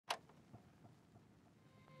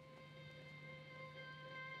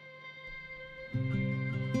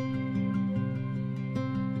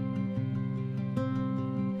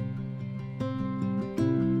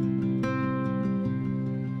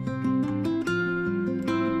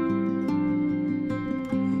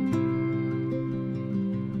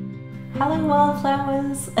Hello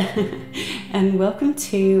Wildflowers and welcome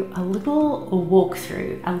to a little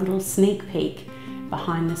walkthrough, a little sneak peek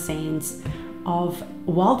behind the scenes of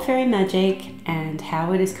wild fairy magic and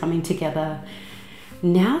how it is coming together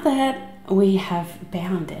now that we have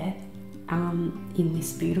bound it in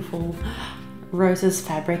this beautiful roses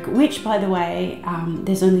fabric, which by the way,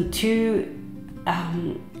 there's only two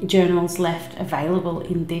journals left available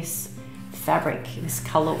in this fabric, this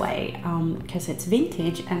colorway, because it's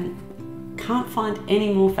vintage and can't find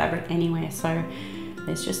any more fabric anywhere, so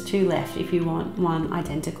there's just two left if you want one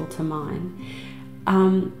identical to mine.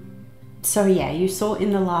 So yeah, you saw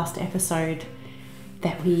in the last episode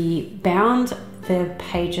that we bound the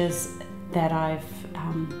pages that I've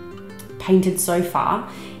painted so far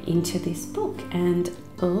into this book, and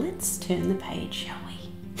let's turn the page, shall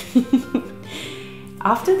we?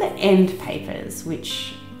 After the end papers,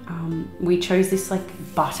 which we chose this like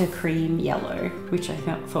buttercream yellow, which I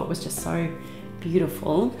thought was just so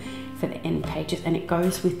beautiful for the end pages, and it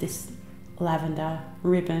goes with this lavender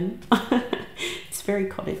ribbon. It's very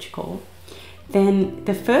cottagecore. Then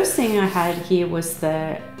the first thing I had here was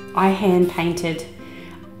I hand painted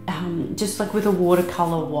just like with a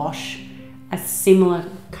watercolor wash, a similar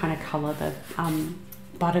kind of color, the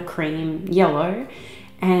buttercream yellow.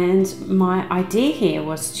 And my idea here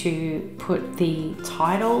was to put the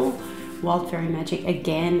title, Wild Fairy Magic,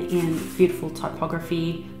 again in beautiful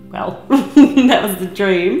typography. Well, that was the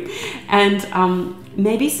dream. And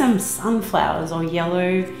maybe some sunflowers or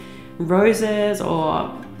yellow roses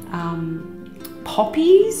or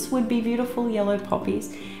poppies would be beautiful, yellow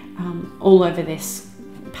poppies, all over this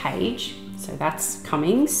page. So that's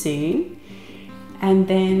coming soon. And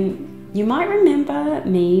then you might remember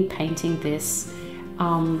me painting this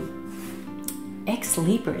Ex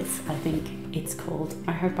Libris, I think it's called.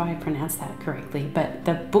 I hope I pronounced that correctly, but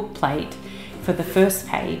the book plate for the first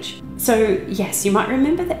page. So yes, you might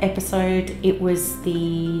remember the episode. It was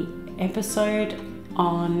the episode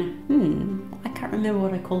on, I can't remember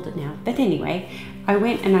what I called it now. But anyway, I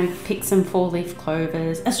went and I picked some 4-leaf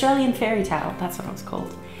clovers, Australian fairy tale, that's what it was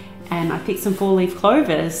called. And I picked some 4-leaf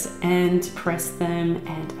clovers and pressed them,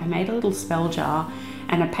 and I made a little spell jar.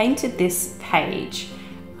 And I painted this page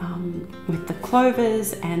with the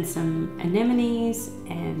clovers and some anemones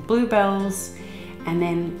and bluebells. And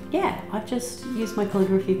then, yeah, I've just used my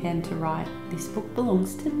calligraphy pen to write, "This book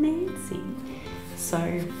belongs to Nancy."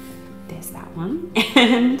 So there's that one.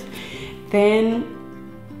 And then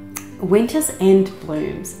Winter's End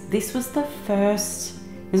Blooms. This was the first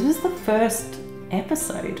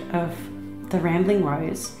episode of The Rambling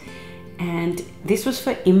Rose. And this was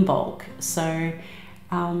for in bulk. So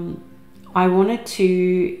I wanted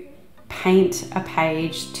to paint a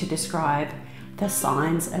page to describe the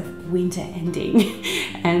signs of winter ending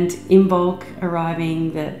and in bulk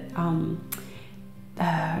arriving.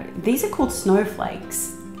 These are called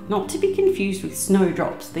snowflakes, not to be confused with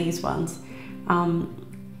snowdrops, these ones.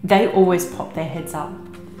 They always pop their heads up,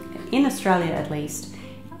 in Australia at least,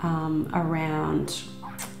 around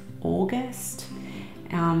August,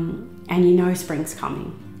 and you know spring's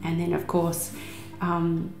coming. And then of course,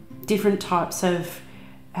 different types of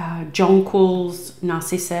jonquils,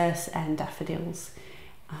 narcissus and daffodils.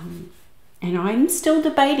 And I'm still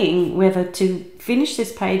debating whether to finish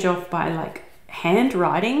this page off by like hand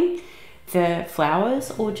writing the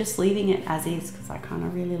flowers or just leaving it as is, because I kind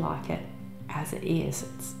of really like it as it is.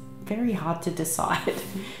 It's very hard to decide.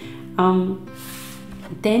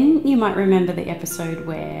 Then you might remember the episode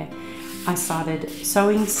where I started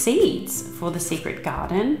sowing seeds for the secret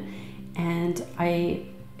garden, and I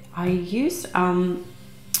used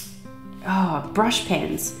brush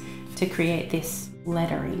pens to create this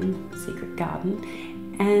lettering, secret garden.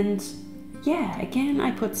 And yeah, again,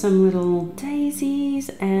 I put some little daisies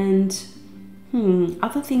and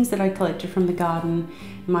other things that I collected from the garden,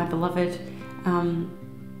 my beloved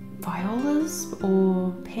violas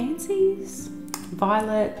or pansies,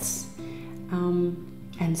 violets,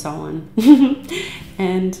 and so on.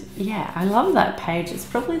 And yeah, I love that page. It's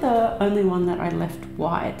probably the only one that I left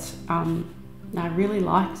white. I really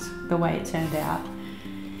liked the way it turned out.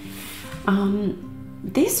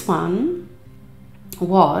 This one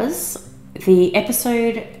was the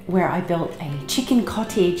episode where I built a chicken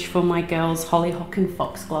cottage for my girls Hollyhock and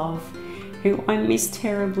Foxglove, who I miss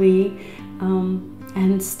terribly,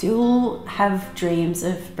 and still have dreams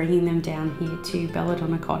of bringing them down here to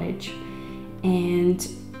Belladonna Cottage. And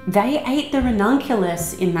they ate the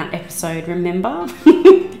ranunculus in that episode, remember?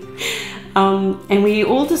 And we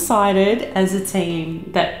all decided as a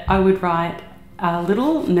team that I would write a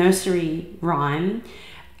little nursery rhyme,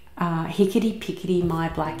 hickety pickety my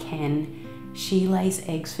black hen, She lays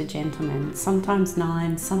eggs for gentlemen, sometimes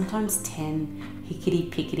 9, sometimes 10, hickety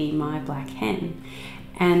pickety my black hen.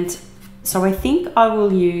 And so I think I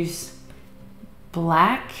will use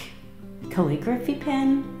black calligraphy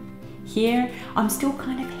pen here. I'm still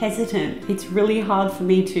kind of hesitant. It's really hard for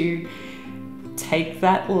me to take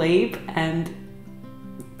that leap and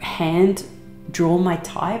hand draw my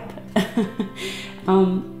type.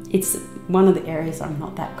 It's one of the areas I'm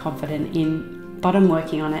not that confident in, but I'm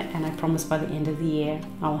working on it, and I promise by the end of the year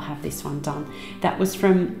I'll have this one done. That was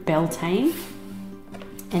from Beltane.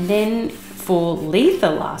 And then for Letha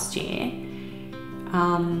last year,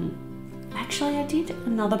 actually I did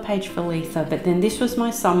another page for Letha, but then this was my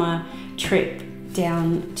summer trip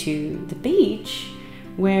down to the beach,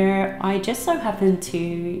 where I just so happened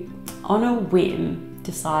to, on a whim,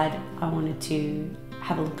 decide I wanted to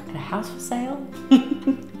have a look at a house for sale.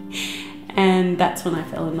 And that's when I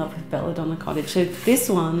fell in love with Belladonna Cottage. So this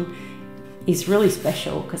one is really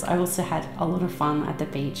special because I also had a lot of fun at the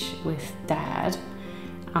beach with Dad.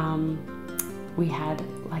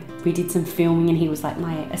 We did some filming, and he was like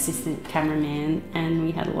my assistant cameraman, and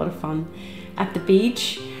we had a lot of fun at the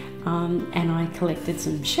beach. And I collected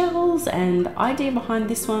some shells, and the idea behind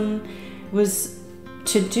this one was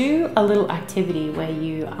to do a little activity where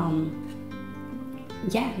you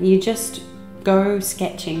you just go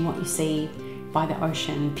sketching what you see by the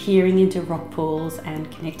ocean, peering into rock pools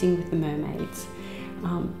and connecting with the mermaids.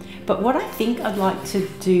 But what I think I'd like to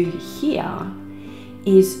do here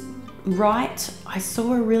is I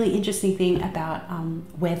saw a really interesting thing about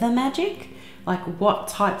weather magic, like what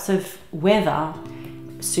types of weather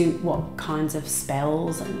suit what kinds of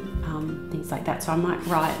spells and things like that. So I might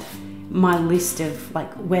write my list of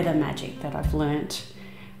like weather magic that I've learnt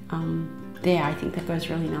there. I think that goes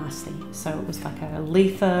really nicely. So it was like a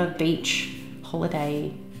Letha beach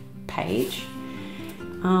holiday page.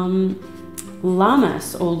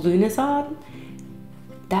 Lammas or Lunazard,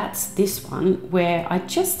 that's this one, where I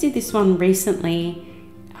just did this one recently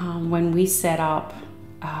when we set up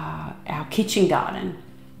our kitchen garden.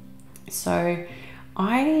 So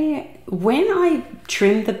when I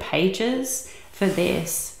trimmed the pages for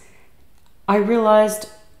this, I realized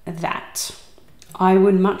that I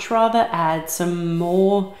would much rather add some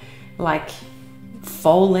more like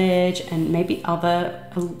foliage and maybe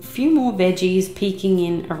a few more veggies peeking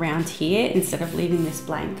in around here instead of leaving this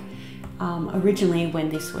blank. Originally, when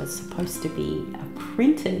this was supposed to be a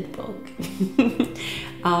printed book,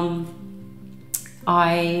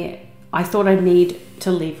 I thought I'd need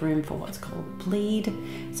to leave room for what's called bleed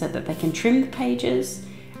so that they can trim the pages.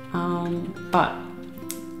 But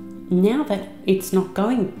now that it's not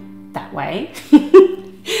going that way,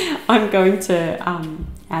 I'm going to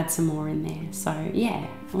add some more in there. So yeah,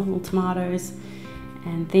 little tomatoes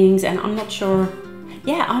and things, and I'm not sure,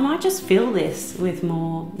 I might just fill this with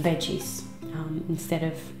more veggies instead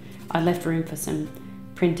of, I left room for some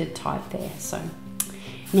printed type there. So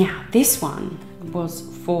now this one was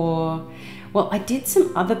for, I did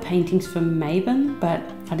some other paintings for Mabon, but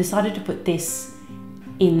I decided to put this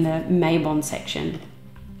in the Mabon section.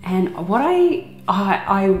 And what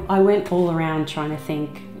I went all around trying to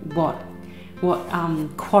think what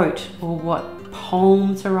quote or what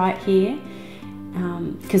poem to write here,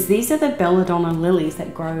 because these are the belladonna lilies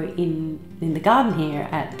that grow in the garden here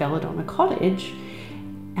at Belladonna Cottage.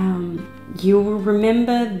 You'll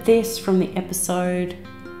remember this from the episode,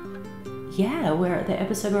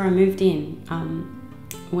 where I moved in,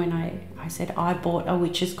 when I said I bought a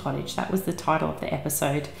witch's cottage. That was the title of the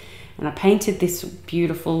episode. And I painted this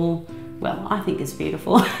beautiful, I think it's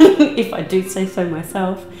beautiful, if I do say so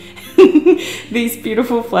myself, these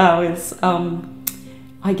beautiful flowers,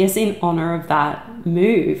 I guess in honor of that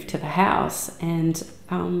move to the house. And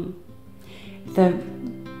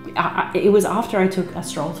it was after I took a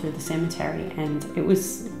stroll through the cemetery, and it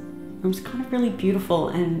was kind of really beautiful.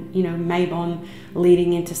 And Mabon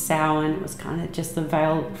leading into Samhain, it was kind of just the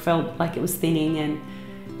veil felt like it was thinning, and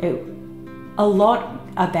a lot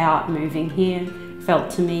about moving here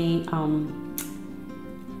felt to me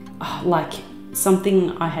like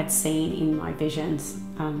something I had seen in my visions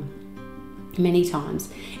many times.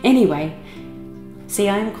 Anyway, see,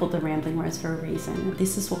 I am called the Rambling Rose for a reason.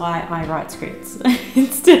 This is why I write scripts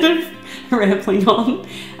instead of rambling on.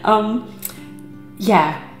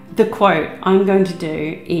 The quote I'm going to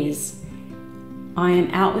do is, I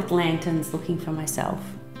am out with lanterns looking for myself.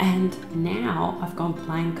 And now I've gone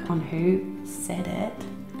blank on who said it.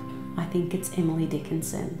 I think it's Emily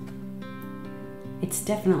Dickinson. It's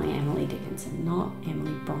definitely Emily Dickinson, not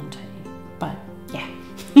Emily Bronte. But yeah,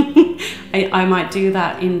 I might do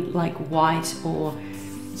that in like white or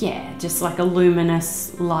yeah, just like a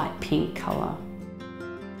luminous light pink color.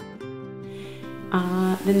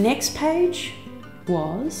 The next page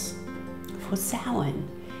was for Samhain.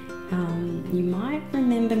 You might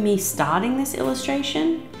remember me starting this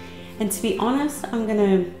illustration, and to be honest, I'm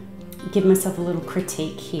gonna give myself a little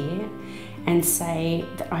critique here and say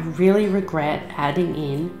that I really regret adding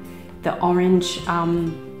in the orange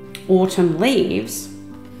autumn leaves,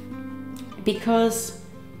 because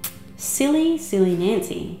silly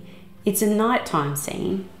Nancy, it's a nighttime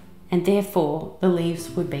scene, and therefore the leaves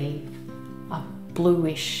would be a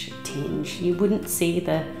bluish tinge. You wouldn't see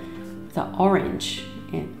the orange,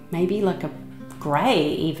 maybe like a grey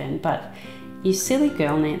even, but you silly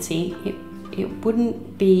girl Nancy, it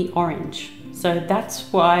wouldn't be orange. So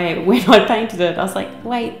that's why when I painted it, I was like,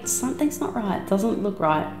 wait, something's not right, it doesn't look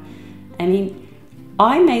right. I mean,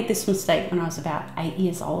 I made this mistake when I was about 8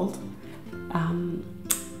 years old.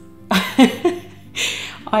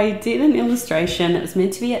 I did an illustration, it was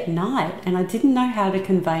meant to be at night, and I didn't know how to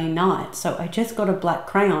convey night, so I just got a black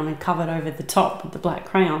crayon and covered over the top with the black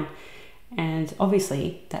crayon, and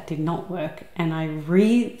obviously that did not work, and I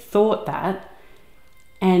rethought that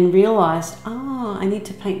and realized, I need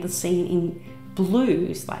to paint the scene in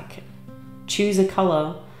blues, like choose a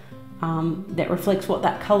color that reflects what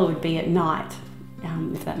that color would be at night,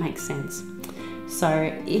 if that makes sense. So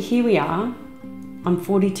here we are. I'm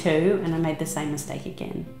 42 and I made the same mistake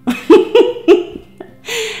again.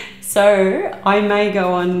 So I may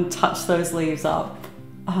go and touch those leaves up,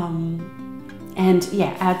 and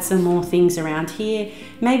yeah, add some more things around here.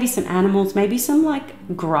 Maybe some animals, maybe some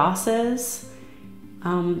like grasses,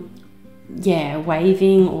 yeah,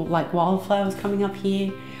 waving, or like wildflowers coming up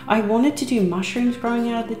here. I wanted to do mushrooms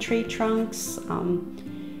growing out of the tree trunks,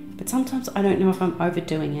 but sometimes I don't know if I'm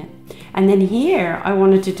overdoing it. And then here I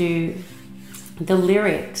wanted to do the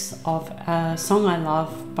lyrics of a song I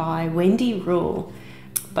love by Wendy Rule,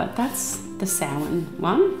 but that's the Samhain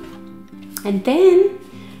one. And then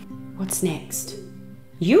what's next?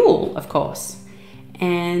 Yule, of course.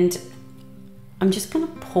 And I'm just gonna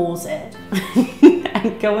pause it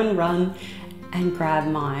and go and run and grab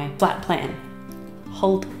my flat plan.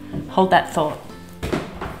 Hold that thought.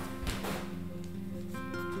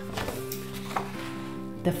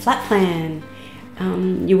 The flat plan.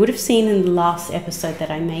 You would have seen in the last episode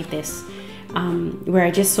that I made this, where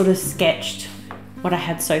I just sort of sketched what I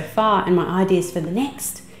had so far and my ideas for the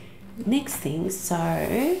next things. So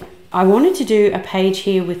I wanted to do a page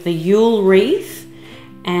here with the Yule wreath,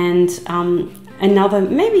 and another,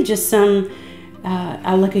 maybe just some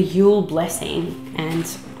like a Yule blessing, and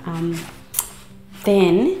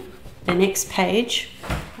then the next page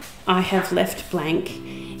I have left blank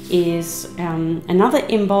is another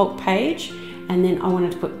in bulk page. And then I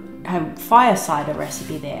wanted to put a fire cider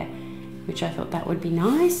recipe there, which I thought that would be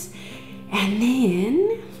nice. And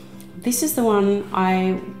then this is the one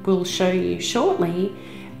I will show you shortly,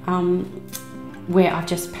 where I've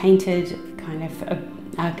just painted kind of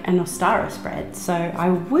an Ostara spread. So I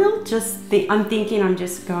will I'm thinking I'm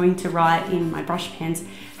just going to write in my brush pens,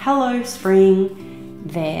 hello spring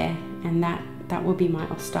there, and that will be my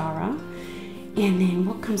Ostara. And then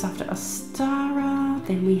what comes after Ostara?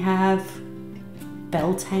 Then we have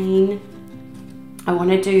Beltane. I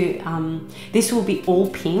want to do, this will be all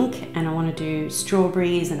pink, and I want to do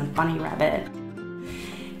strawberries and a bunny rabbit.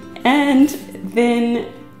 And then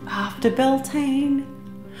after Beltane,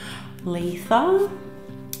 Letha,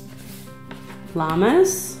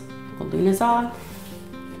 Llamas or Lunazar,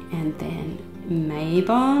 and then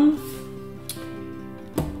Mabon,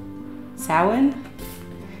 Samhain,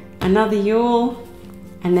 another Yule,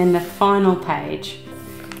 and then the final page.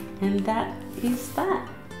 And that is that.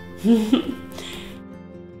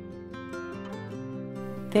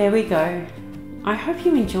 There we go. I hope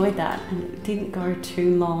you enjoyed that and it didn't go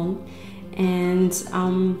too long. And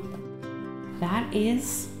that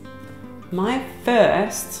is my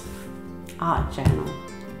first art journal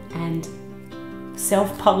and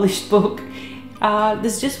self-published book.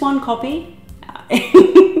 There's just one copy.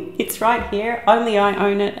 It's right here, only I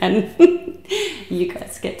own it, and you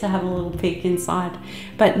guys get to have a little peek inside.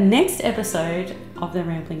 But next episode of The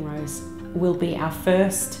Rambling Rose will be our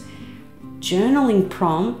first journaling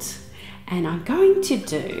prompt, and I'm going to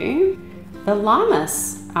do the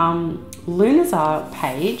Llamas Lunazar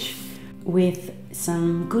page with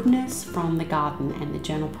some goodness from the garden and the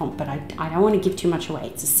journal prompt, but I don't want to give too much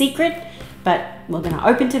away. It's a secret, but we're going to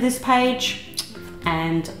open to this page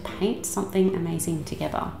and paint something amazing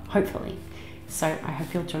together, hopefully. So I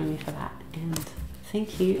hope you'll join me for that, and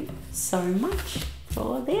thank you so much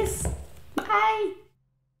for this. Bye.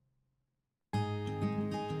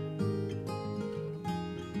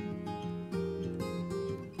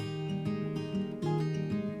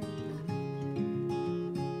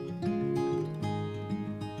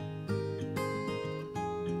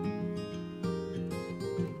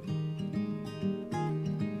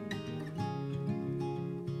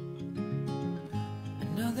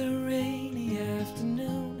 Another rainy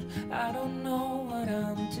afternoon, I don't know what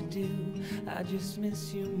I'm to do. I just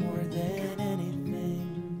miss you more than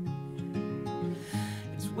anything.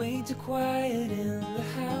 It's way too quiet in the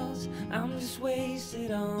house, I'm just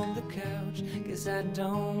wasted on the couch, 'cause I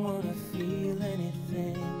don't wanna feel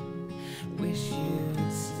anything. Wish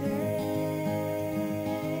you'd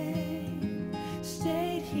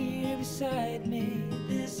stayed here beside me.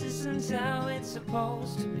 This isn't how it's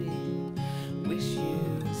supposed to be. Wish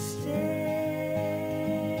you'd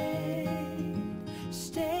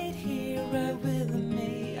stayed here right with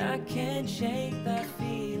me. I can't shake that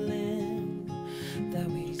feeling that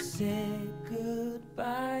we said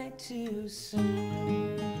goodbye too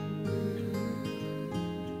soon.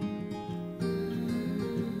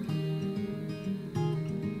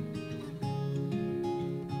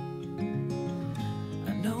 I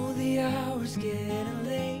know the hour's getting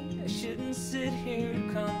late, I shouldn't sit here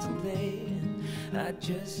contemplating. I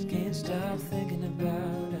just can't stop thinking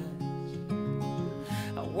about us.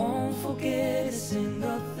 I won't forget a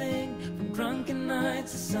single thing, from drunken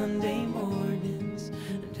nights to Sunday mornings,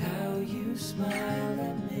 and how you smile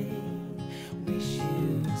at me. Wish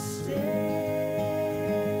you'd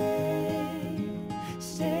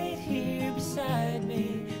stayed here beside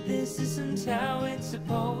me. This isn't how it's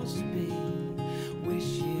supposed to be.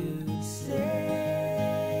 Wish you'd stayed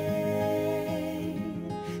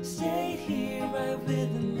here right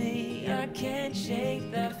with me. I can't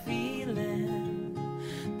shake that feeling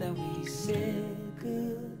that we said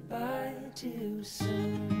goodbye too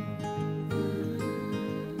soon.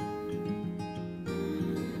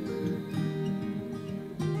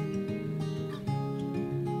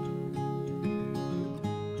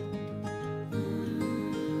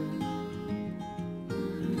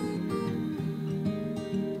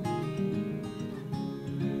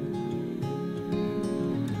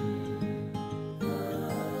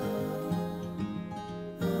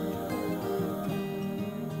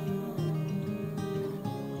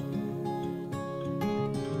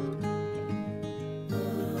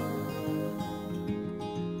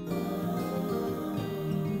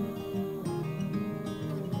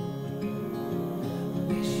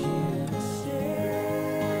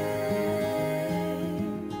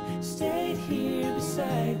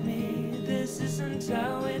 This isn't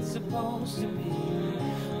how it's supposed to be.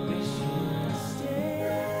 Wish you'd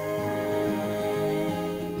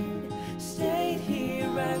stayed here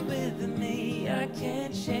right with me. I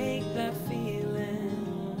can't shake that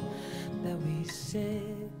feeling that we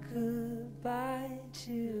said goodbye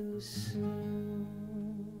too soon.